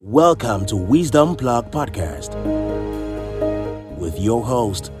Welcome to Wisdom Plug Podcast with your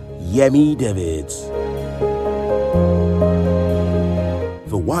host, Yemi Davids.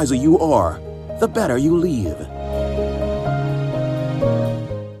 The wiser you are, the better you live.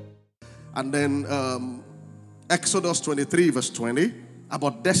 And then Exodus 23 verse 20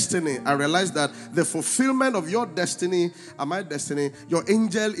 about destiny. I realized that the fulfillment of your destiny and my destiny, your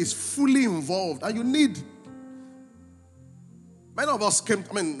angel is fully involved, and you need. Many of us came,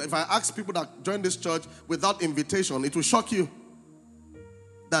 if I ask people that join this church without invitation, it will shock you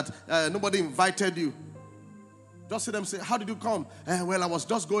that nobody invited you. Just see them say, how did you come? Well, I was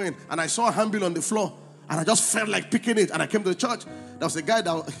just going and I saw a handbill on the floor and I just felt like picking it and I came to the church. There was a guy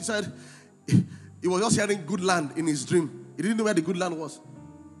that he said he was just hearing good land in his dream. He didn't know where the good land was.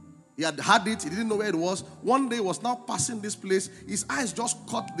 He had had it, he didn't know where it was. One day he was now passing this place. His eyes just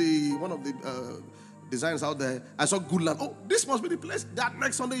caught one of the designs out there. I saw good land. Oh, this must be the place. That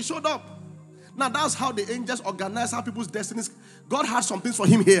next Sunday he showed up. Now that's how the angels organize how people's destinies. God had some things for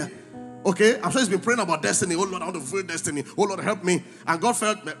him here. Okay, I'm sure he's been praying about destiny. Oh Lord, I want to fulfill destiny. Oh Lord, help me. And God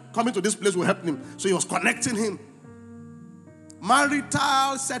felt that coming to this place will help him. So he was connecting him.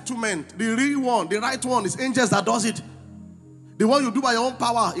 Marital settlement, the real one, the right one, is angels that does it. The one you do by your own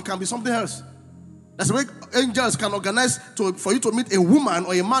power, it can be something else. That's the way angels can organize for you to meet a woman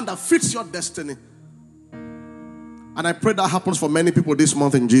or a man that fits your destiny. And I pray that happens for many people this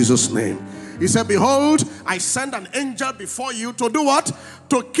month in Jesus' name. He said, behold, I send an angel before you to do what?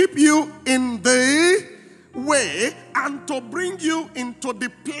 To keep you in the way and to bring you into the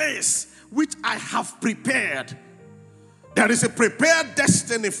place which I have prepared. There is a prepared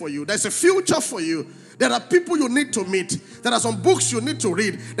destiny for you. There's a future for you. There are people you need to meet. There are some books you need to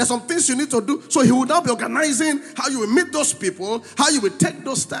read. There's some things you need to do. So he will now be organizing how you will meet those people, how you will take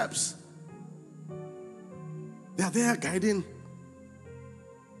those steps. They are there guiding.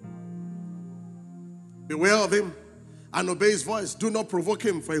 Beware of him and obey his voice. Do not provoke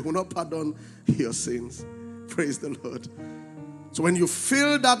him, for he will not pardon your sins. Praise the Lord. So when you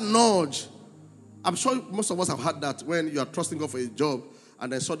feel that nudge, I'm sure most of us have had that when you are trusting God for a job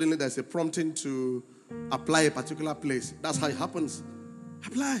and then suddenly there's a prompting to apply a particular place. That's how it happens.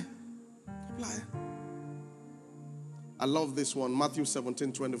 Apply. I love this one. Matthew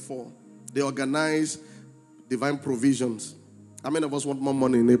 17:24. They organize divine provisions. How many of us want more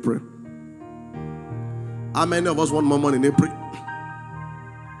money in April? How many of us want more money in April?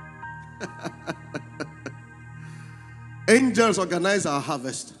 Angels organize our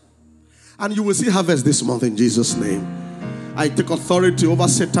harvest. And you will see harvest this month in Jesus' name. I take authority over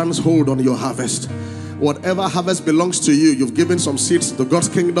Satan's hold on your harvest. Whatever harvest belongs to you, you've given some seeds to God's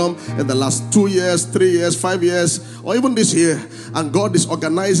kingdom in the last 2 years, 3 years, 5 years, or even this year. And God is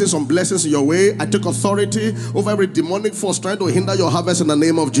organizing some blessings in your way. I take authority over every demonic force trying to hinder your harvest in the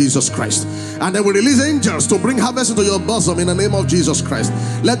name of Jesus Christ. And they will release angels to bring harvest into your bosom in the name of Jesus Christ.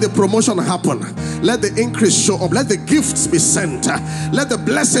 Let the promotion happen. Let the increase show up. Let the gifts be sent. Let the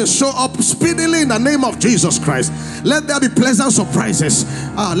blessings show up speedily in the name of Jesus Christ. Let there be pleasant surprises.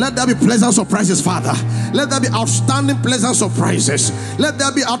 Let there be pleasant surprises, Father. Let there be outstanding pleasant surprises. Let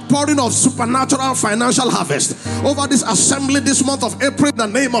there be outpouring of supernatural financial harvest over this assembly this month of April in the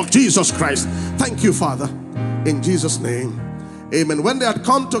name of Jesus Christ. Thank you, Father. In Jesus' name. Amen. When they had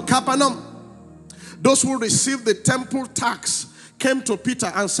come to Capernaum, those who received the temple tax came to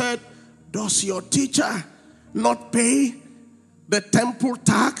Peter and said, does your teacher not pay the temple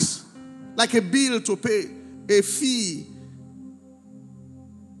tax? Like a bill to pay, a fee,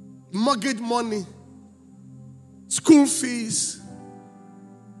 mortgage money, school fees,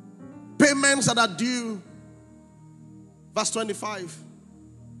 payments that are due. Verse 25.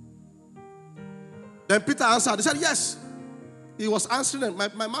 Then Peter answered. He said, yes. He was answering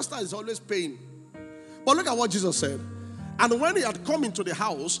them. My master is always paying. But look at what Jesus said. And when he had come into the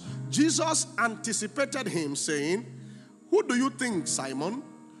house, Jesus anticipated him, saying, who do you think, Simon,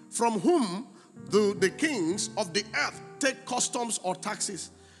 from whom do the kings of the earth take customs or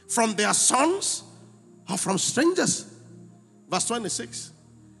taxes? From their sons or from strangers? Verse 26.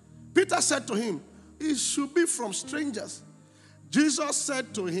 Peter said to him, it should be from strangers. Jesus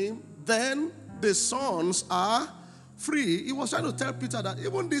said to him, then the sons are free. He was trying to tell Peter that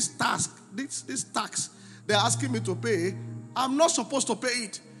even this tax they're asking me to pay, I'm not supposed to pay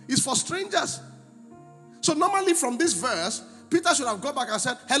it. It's for strangers. So normally from this verse, Peter should have gone back and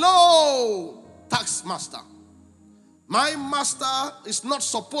said, hello, tax master. My master is not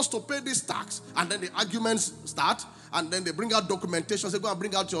supposed to pay this tax. And then the arguments start. And then they bring out documentation. Say, go and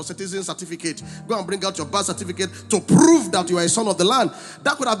bring out your citizen certificate. Go and bring out your birth certificate to prove that you are a son of the land.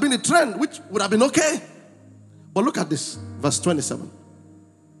 That could have been a trend, which would have been okay. But look at this. Verse 27.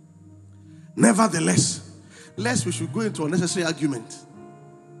 Nevertheless, lest we should go into unnecessary argument.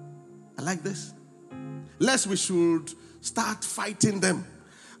 I like this. Lest we should start fighting them.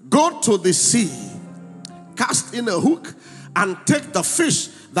 Go to the sea, cast in a hook, and take the fish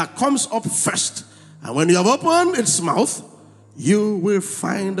that comes up first. And when you have opened its mouth, you will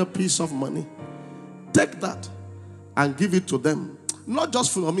find a piece of money. Take that and give it to them. Not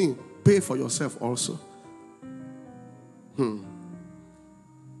just for me, pay for yourself also. And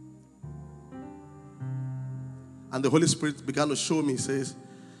the Holy Spirit began to show me.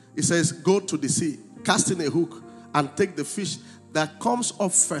 He says, go to the sea, cast in a hook, and take the fish that comes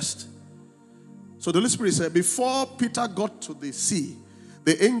up first. So the Holy Spirit said, before Peter got to the sea,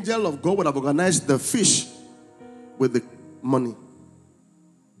 the angel of God would have organized the fish with the money.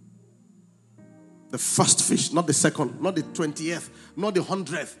 The first fish, not the second, not the 20th, not the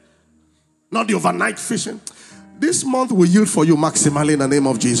 100th, not the overnight fishing. This month will yield for you maximally in the name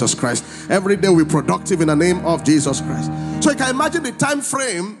of Jesus Christ. Every day we're productive in the name of Jesus Christ. So you can imagine the time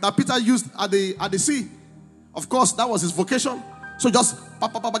frame that Peter used at the sea. Of course, that was his vocation. So just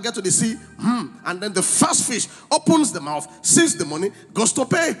get to the sea, and then the first fish opens the mouth, sees the money, goes to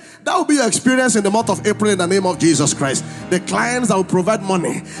pay. That will be your experience in the month of April in the name of Jesus Christ. The clients that will provide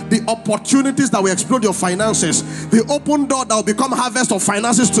money, the opportunities that will explode your finances, the open door that will become harvest of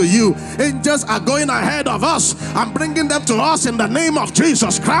finances to you. Angels are going ahead of us and bringing them to us in the name of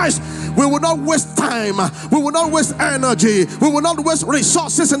Jesus Christ. We will not waste time. We will not waste energy. We will not waste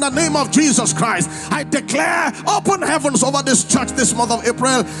resources in the name of Jesus Christ. I declare open heavens over this church this month of April.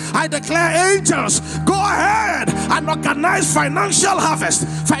 I declare angels, go ahead and organize financial harvest,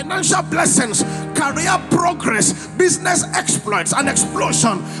 financial blessings, career progress, business exploits and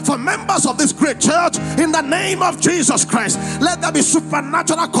explosion for members of this great church in the name of Jesus Christ. Let there be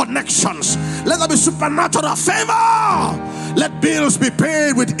supernatural connections. Let there be supernatural favor. Let bills be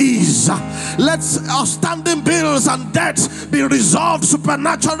paid with ease. Let outstanding bills and debts be resolved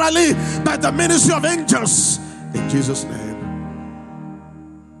supernaturally by the ministry of angels. In Jesus' name.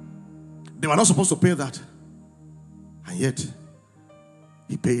 They were not supposed to pay that. And yet,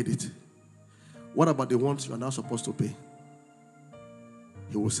 he paid it. What about the ones you are not supposed to pay?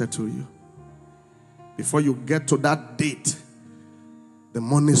 He will settle you. Before you get to that date, the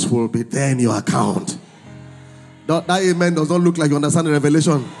monies will be there in your account. That amen does not look like you understand the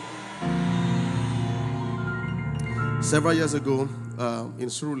revelation. Several years ago, in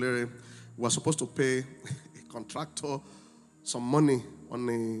Surulere, we were supposed to pay a contractor some money on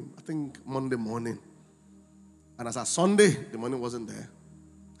I think Monday morning. And as a Sunday, the money wasn't there.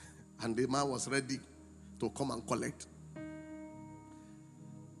 And the man was ready to come and collect.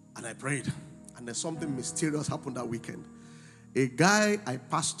 And I prayed. And then something mysterious happened that weekend. A guy I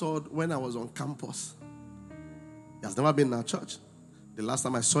pastored when I was on campus. He has never been in our church. The last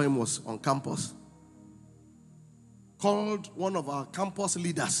time I saw him was on campus. Called one of our campus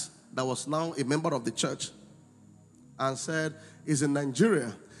leaders that was now a member of the church and said, he's in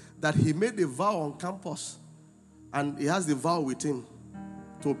Nigeria, that he made a vow on campus and he has the vow with him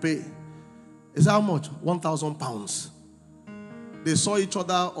to pay. Is how much? 1,000 pounds. They saw each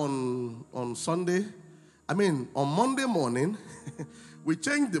other on Sunday. On Monday morning, we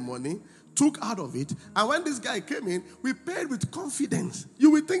changed the money, took out of it, and when this guy came in, we paid with confidence.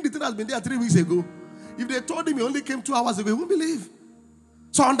 You would think the thing has been there 3 weeks ago. If they told him he only came 2 hours ago, he wouldn't believe.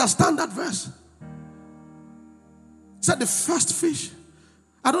 So understand that verse. It said the first fish.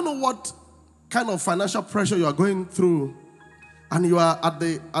 I don't know what kind of financial pressure you are going through, and you are at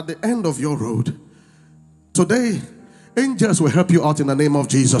the end of your road. Today, angels will help you out in the name of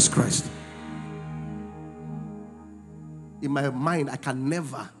Jesus Christ. In my mind, I would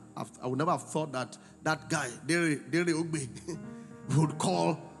never have thought that guy, Dere Ogbe, would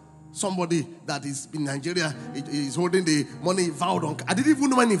call somebody that is in Nigeria, is holding the money vowed on. I didn't even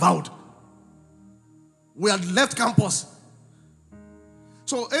know when he vowed. We had left campus.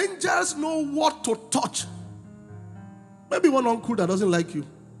 So angels know what to touch. Maybe one uncle that doesn't like you,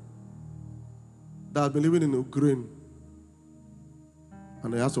 that has been living in Ukraine,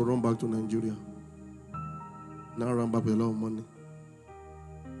 and he has to run back to Nigeria. Now run back with a lot of money.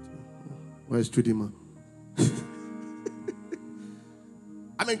 Where's Chudima?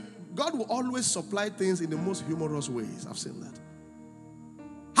 God will always supply things in the most humorous ways. I've seen that.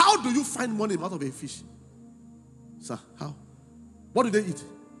 How do you find money out of a fish? Sir, how? What do they eat?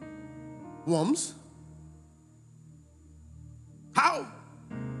 Worms? How?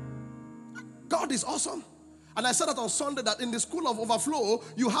 God is awesome. And I said that on Sunday, that in the school of overflow,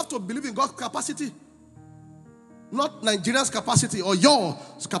 you have to believe in God's capacity. Not Nigeria's capacity or your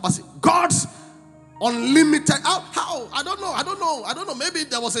capacity. God's Unlimited. How? I don't know. Maybe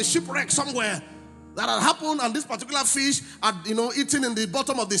there was a shipwreck somewhere that had happened, and this particular fish had, eaten in the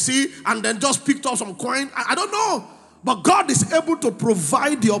bottom of the sea and then just picked up some coin. I don't know. But God is able to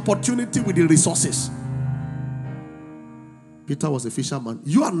provide the opportunity with the resources. Peter was a fisherman.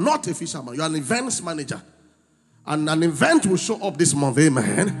 You are not a fisherman. You are an events manager. And an event will show up this month.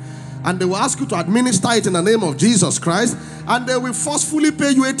 Amen. And they will ask you to administer it in the name of Jesus Christ. And they will forcefully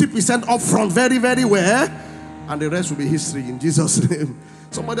pay you 80% up front, very, very well. And the rest will be history in Jesus' name.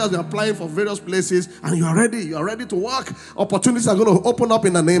 Somebody has been applying for various places and you are ready. You are ready to work. Opportunities are going to open up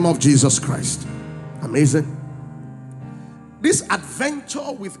in the name of Jesus Christ. Amazing. This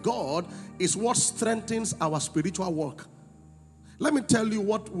adventure with God is what strengthens our spiritual work. Let me tell you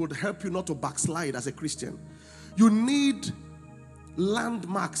what would help you not to backslide as a Christian. You need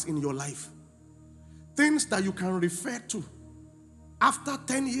landmarks in your life. Things that you can refer to. After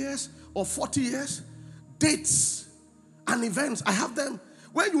 10 years or 40 years, dates and events. I have them.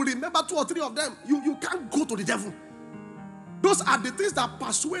 When you remember 2 or 3 of them, you can't go to the devil. Those are the things that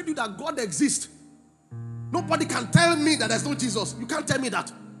persuade you that God exists. Nobody can tell me that there's no Jesus. You can't tell me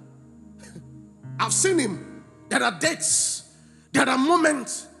that. I've seen him. There are dates. There are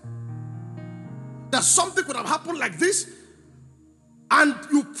moments that something could have happened like this, and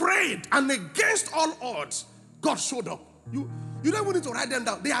you prayed, and against all odds, God showed up. You don't even need to write them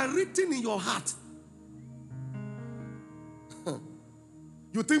down. They are written in your heart.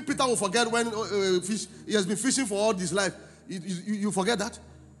 You think Peter will forget when he has been fishing for all his life? You forget that?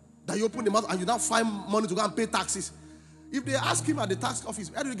 That you open the mouth and you now find money to go and pay taxes. If they ask him at the tax office,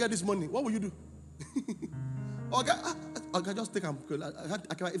 where did you get this money? What will you do? Okay, just take them.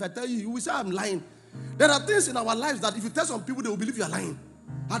 If I tell you, you will say I'm lying. There are things in our lives that if you tell some people, they will believe you are lying.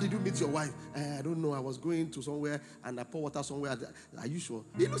 How did you meet your wife? I don't know. I was going to somewhere and I poured water somewhere. Are you sure?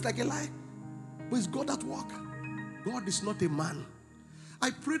 It looks like a lie. But it's God at work. God is not a man. I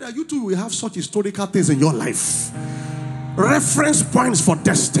pray that you too will have such historical things in your life. Reference points for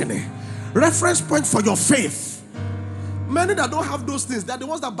destiny. Reference points for your faith. Many that don't have those things, they're the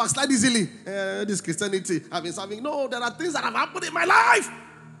ones that backslide easily. This Christianity, I've been serving. No, there are things that have happened in my life.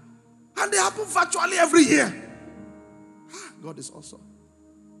 And they happen virtually every year. God is awesome.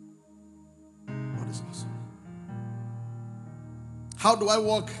 God is awesome. How do I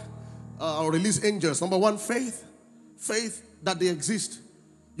walk or release angels? Number one, faith. Faith that they exist.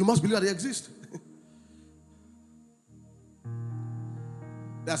 You must believe that they exist.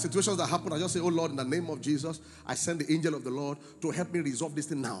 There are situations that happen. I just say, oh Lord, in the name of Jesus, I send the angel of the Lord to help me resolve this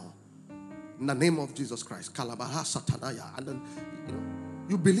thing now. In the name of Jesus Christ. Kalabaha Satanaya. And then,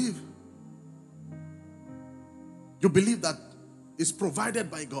 you believe. You believe that it's provided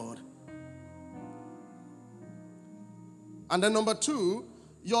by God. And then number two,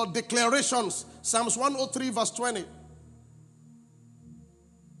 your declarations. Psalms 103 verse 20.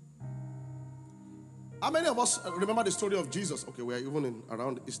 How many of us remember the story of Jesus? Okay, we're even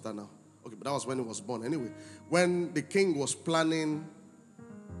around Easter now. Okay, but that was when he was born. Anyway, when the king was planning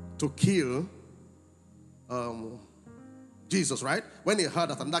to kill Jesus, right? When he heard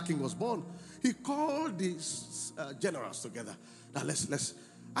that another king was born, he called these generals together. Now let's.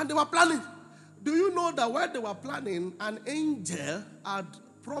 And they were planning. Do you know that while they were planning, an angel had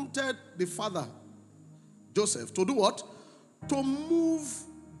prompted the father, Joseph, to do what? To move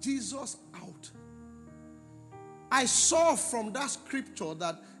Jesus out. I saw from that scripture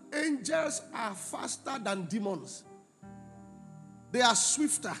that angels are faster than demons. They are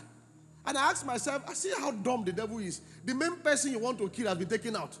swifter. And I asked myself, I see how dumb the devil is. The main person you want to kill has been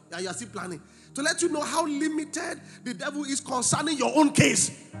taken out. And you are still planning. To let you know how limited the devil is concerning your own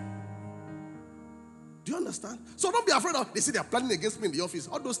case. Do you understand? So don't be afraid of, they say they are planning against me in the office.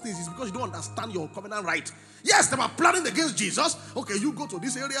 All those things is because you don't understand your covenant right. Yes, they were planning against Jesus. Okay, you go to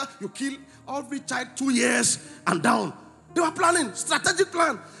this area, you kill every child 2 years and down. They were planning, strategic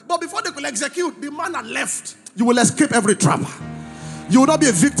plan. But before they could execute, the man had left. You will escape every trap. You will not be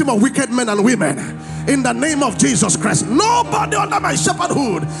a victim of wicked men and women. In the name of Jesus Christ. Nobody under my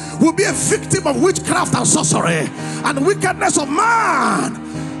shepherdhood will be a victim of witchcraft and sorcery and wickedness of man.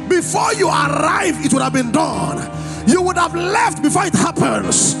 Before you arrive, it would have been done. You would have left before it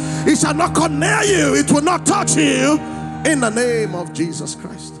happens. It shall not come near you. It will not touch you. In the name of Jesus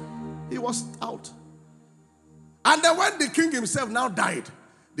Christ. He was out. And then when the king himself now died,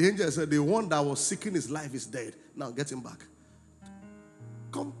 the angel said, the one that was seeking his life is dead. Now get him back.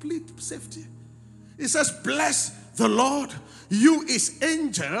 Complete safety. It says, bless the Lord, you his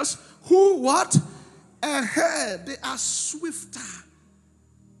angels, who what? Ahead. They are swifter.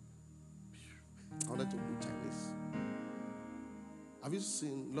 I wanted to do Chinese. Have you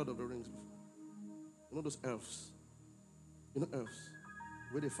seen Lord of the Rings before? You know those elves? You know elves?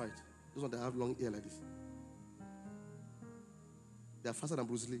 Where they fight? Those ones that have long hair like this. They are faster than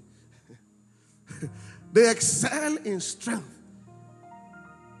Bruce Lee. They excel in strength.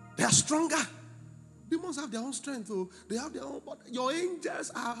 They are stronger. Demons have their own strength, though. They have their own, but your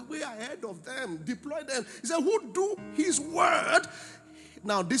angels are way ahead of them. Deploy them. He said, who do his word?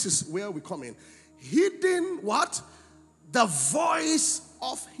 Now, this is where we come in. Hidden what? The voice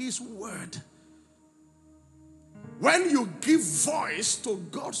of his word. When you give voice to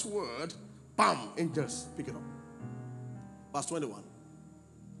God's word, bam, angels pick it up. Verse 21.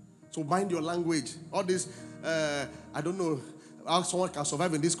 So mind your language. All this, I don't know how someone can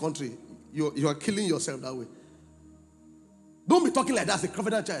survive in this country. You are killing yourself that way. Don't be talking like that as a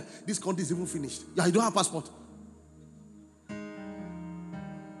covenant child. This country is even finished. Yeah, you don't have passport.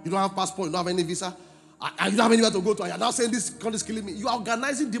 You don't have passport. You don't have any visa. And you don't have anywhere to go to. And you're now saying this country is killing me. You are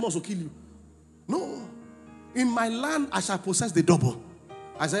organizing demons to kill you. No. In my land, I shall possess the double.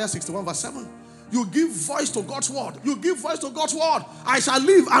 Isaiah 61 verse 7. You give voice to God's word. You give voice to God's word. I shall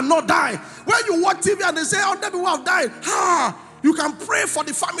live and not die. When you watch TV and they say, oh, people have died. You can pray for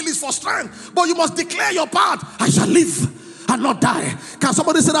the families for strength. But you must declare your part. I shall live and not die. Can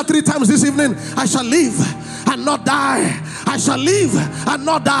somebody say that 3 times this evening? I shall live and not die. I shall live and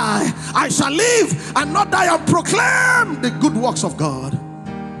not die. I shall live and not die and proclaim the good works of God.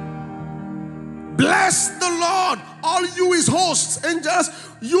 Bless the Lord, all you his hosts, angels,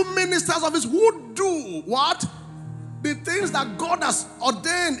 you ministers of his, who do what? The things that God has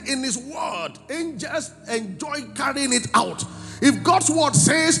ordained in his word. Angels enjoy carrying it out. If God's word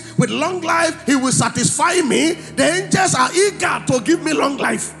says, with long life, he will satisfy me, the angels are eager to give me long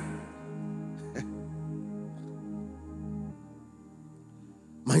life.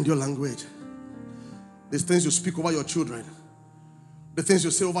 Mind your language. These things you speak over your children. The things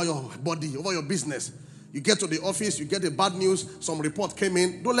you say over your body, over your business. You get to the office, you get the bad news, some report came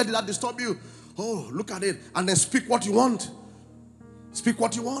in. Don't let that disturb you. Oh, look at it. And then speak what you want. Speak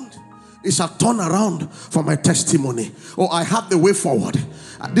what you want. It shall turn around for my testimony. Oh, I have the way forward.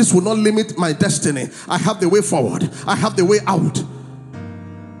 This will not limit my destiny. I have the way forward. I have the way out.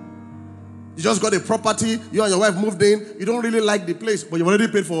 You just got a property. You and your wife moved in. You don't really like the place, but you've already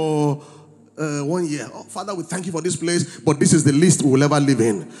paid for 1 year. Oh, Father, we thank you for this place, but this is the least we will ever live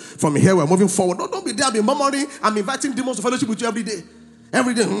in. From here, we're moving forward. Don't be there, be murmuring. I'm inviting demons to fellowship with you every day.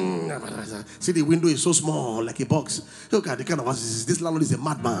 Every day. See, the window is so small, like a box. Look at the kind of house. This landlord is a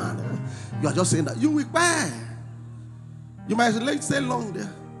madman. You are just saying that. You will pay. You might stay long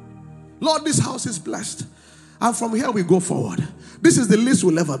there. Lord, this house is blessed. And from here we go forward. This is the least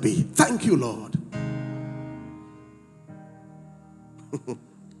we'll ever be. Thank you, Lord.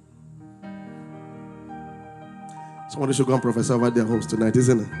 Somebody should go and prophesy over their homes tonight,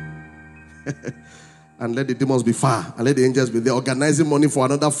 isn't it? And let the demons be far. And let the angels be there organizing money for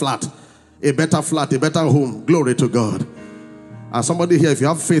another flat. A better flat, a better home. Glory to God. And somebody here, if you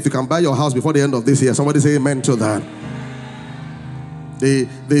have faith, you can buy your house before the end of this year. Somebody say amen to that.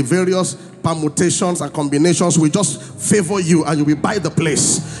 The various permutations and combinations will just favor you, and you will buy the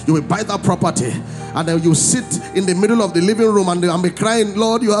place. You will buy that property. And then you sit in the middle of the living room and be crying,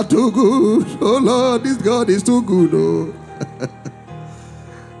 Lord, you are too good. Oh, Lord, this God is too good. Oh.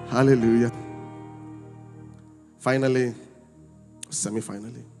 Hallelujah. Finally,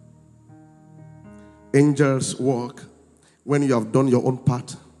 semi-finally, angels work when you have done your own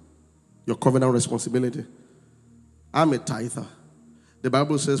part, your covenant responsibility. I'm a tither. The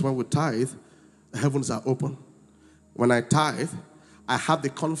Bible says when we tithe, the heavens are open. When I tithe, I have the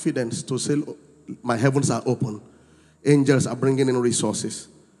confidence to say, my heavens are open. Angels are bringing in resources.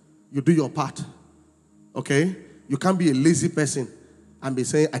 You do your part. Okay? You can't be a lazy person and be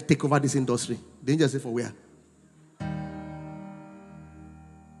saying, I take over this industry. The angels say, for where?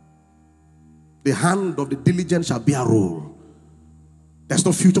 The hand of the diligent shall bear rule. There's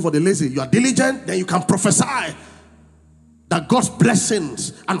no future for the lazy. You are diligent, then you can prophesy that God's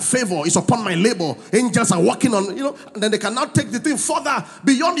blessings and favor is upon my labor. Angels are working on, and then they can now take the thing further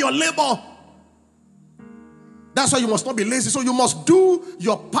beyond your labor. That's why you must not be lazy. So you must do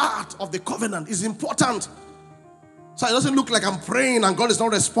your part of the covenant. It's important. So it doesn't look like I'm praying and God is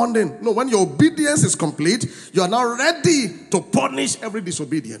not responding. No, when your obedience is complete, you are now ready to punish every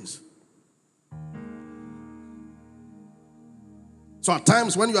disobedience. So at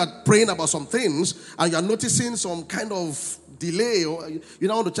times when you are praying about some things and you are noticing some kind of delay, or you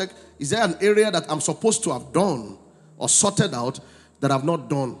now want to check, is there an area that I'm supposed to have done or sorted out that I've not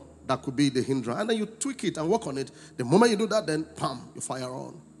done that could be the hindrance? And then you tweak it and work on it. The moment you do that, then bam, you fire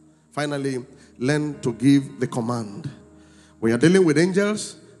on. Finally, learn to give the command. When you're dealing with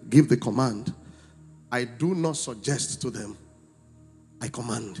angels, give the command. I do not suggest to them. I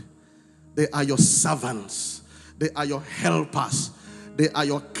command. They are your servants. They are your helpers. They are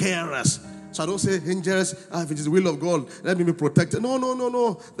your carers. So I don't say, angels, if it is the will of God, let me be protected. No.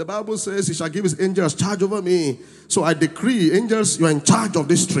 The Bible says he shall give his angels charge over me. So I decree, angels, you are in charge of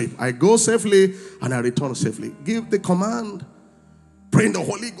this trip. I go safely and I return safely. Give the command. Pray in the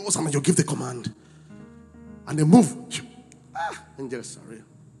Holy Ghost and you give the command. And they move. Angels, sorry.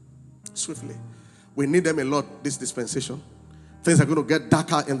 Swiftly. We need them a lot this dispensation. Things are going to get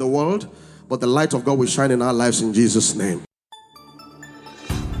darker in the world, but the light of God will shine in our lives in Jesus' name.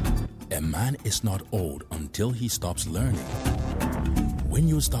 A man is not old until he stops learning. When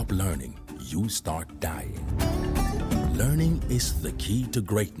you stop learning, you start dying. Learning is the key to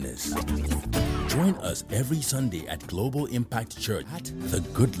greatness. Join us every Sunday at Global Impact Church at The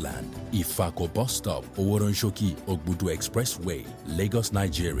Good Land, Ifako Bus Stop, Oworonshoki, Ogbudu Expressway, Lagos,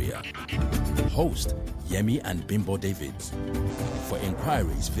 Nigeria. Host, Yemi and Bimbo Davids. For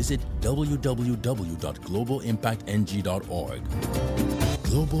inquiries, visit www.globalimpactng.org.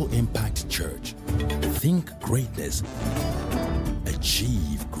 Global Impact Church. Think greatness.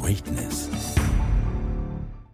 Achieve greatness.